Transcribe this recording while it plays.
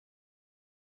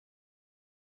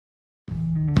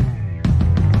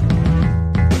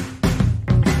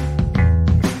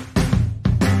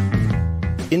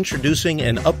Introducing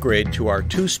an upgrade to our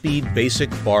 2-speed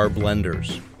basic bar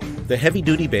blenders. The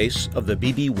heavy-duty base of the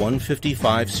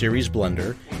BB155 series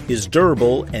blender is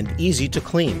durable and easy to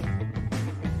clean.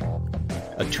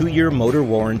 A 2-year motor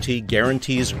warranty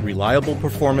guarantees reliable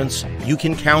performance you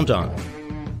can count on.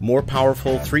 More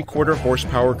powerful 3/4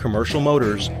 horsepower commercial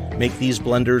motors make these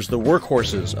blenders the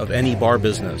workhorses of any bar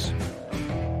business.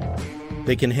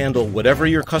 They can handle whatever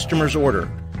your customers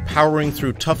order, powering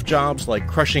through tough jobs like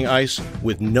crushing ice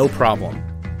with no problem.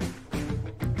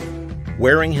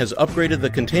 Waring has upgraded the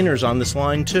containers on this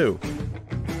line too,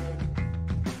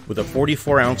 with a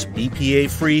 44-ounce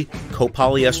BPA-free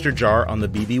copolyester jar on the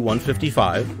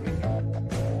BB155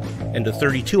 and a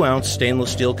 32-ounce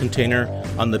stainless steel container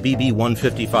on the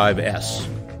BB155S.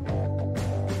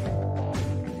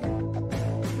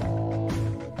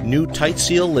 New tight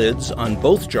seal lids on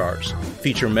both jars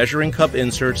feature measuring cup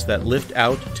inserts that lift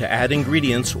out to add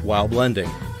ingredients while blending.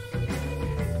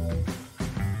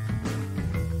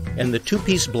 And the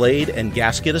 2-piece blade and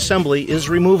gasket assembly is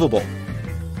removable.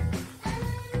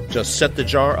 Just set the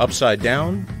jar upside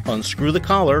down, unscrew the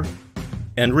collar,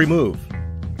 and remove.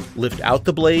 Lift out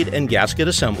the blade and gasket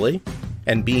assembly,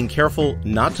 and being careful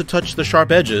not to touch the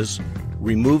sharp edges,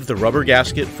 remove the rubber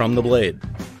gasket from the blade.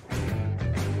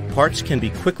 Parts can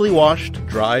be quickly washed,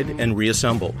 dried, and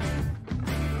reassembled.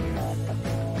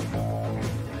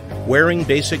 Waring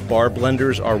basic bar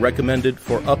blenders are recommended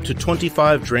for up to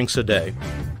 25 drinks a day.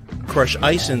 Crush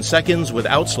ice in seconds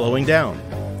without slowing down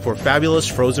for fabulous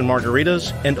frozen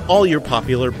margaritas and all your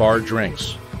popular bar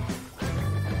drinks.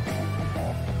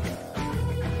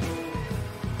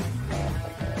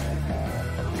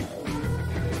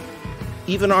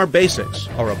 Even our basics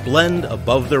are a blend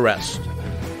above the rest.